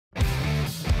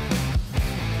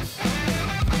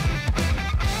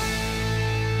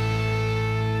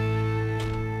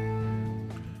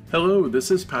Hello,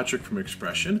 this is Patrick from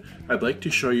XPression. I'd like to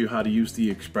show you how to use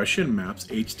the XPression Maps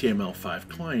HTML5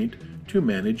 client to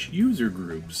manage user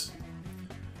groups.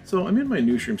 So I'm in my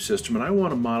newsroom system and I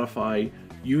want to modify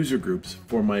user groups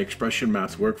for my XPression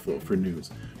Maps workflow for news.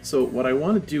 So what I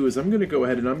want to do is I'm going to go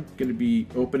ahead and I'm going to be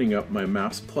opening up my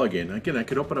Maps plugin. Again, I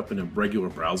could open up in a regular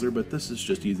browser, but this is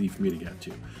just easy for me to get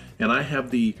to. And I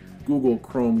have the Google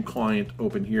Chrome client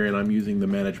open here and I'm using the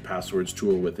Manage Passwords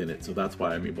tool within it, so that's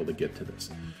why I'm able to get to this.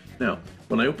 Now,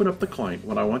 when I open up the client,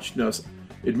 what I want you to notice,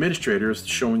 administrator is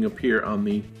showing up here on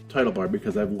the title bar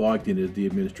because I've logged in as the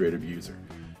administrative user.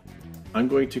 I'm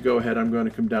going to go ahead, I'm going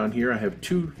to come down here. I have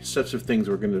two sets of things.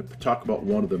 We're going to talk about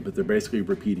one of them, but they're basically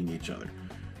repeating each other.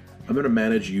 I'm going to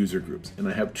manage user groups, and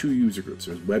I have two user groups.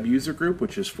 There's web user group,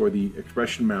 which is for the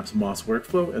XPression Maps Moss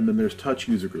workflow, and then there's touch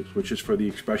user groups, which is for the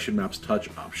XPression Maps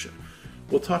touch option.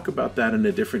 We'll talk about that in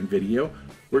a different video.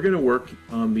 We're going to work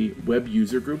on the web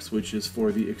user groups, which is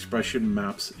for the XPression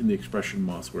Maps in the XPression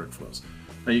Moss workflows.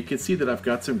 Now you can see that I've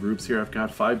got some groups here. I've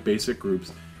got 5 basic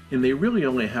groups, and they really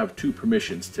only have 2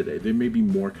 permissions today. There may be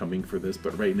more coming for this,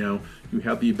 but right now you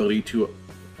have the ability to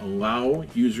allow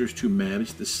users to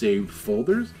manage the saved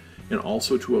folders and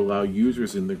also to allow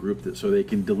users in the group so they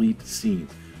can delete scenes.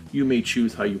 You may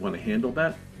choose how you want to handle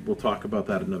that. We'll talk about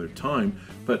that another time,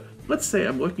 but let's say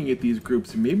I'm looking at these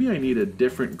groups and maybe I need a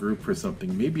different group for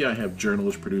something. Maybe I have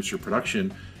journalist, producer,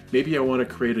 production. Maybe I want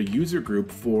to create a user group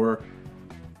for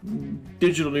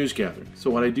digital news gathering.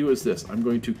 So what I do is this. I'm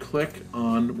going to click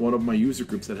on one of my user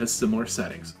groups that has similar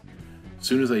settings. As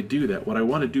soon as I do that, what I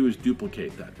want to do is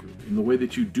duplicate that group. And the way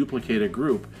that you duplicate a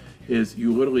group is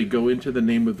you literally go into the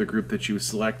name of the group that you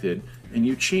selected and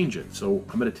you change it. So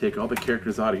I'm going to take all the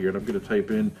characters out of here and I'm going to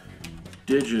type in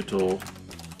digital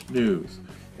news.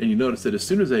 And you notice that as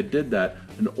soon as I did that,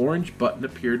 an orange button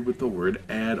appeared with the word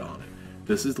add on it.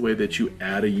 This is the way that you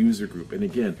add a user group. And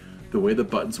again, the way the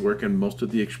buttons work in most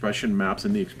of the XPression Maps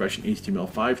and the XPression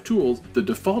HTML5 tools, the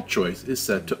default choice is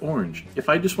set to orange. If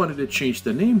I just wanted to change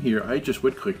the name here, I just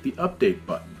would click the update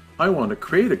button. I want to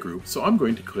create a group, so I'm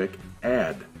going to click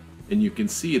add. And you can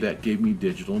see that gave me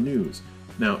digital news.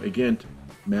 Now again,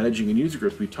 managing in user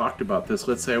groups, we talked about this.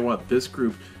 Let's say I want this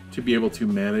group to be able to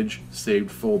manage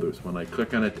saved folders. When I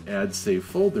click on it to add saved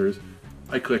folders,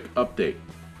 I click update.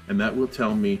 And that will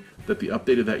tell me that the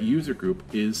update of that user group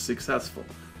is successful.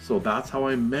 So that's how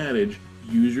I manage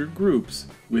user groups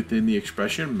within the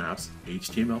XPression Maps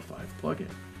HTML5 plugin.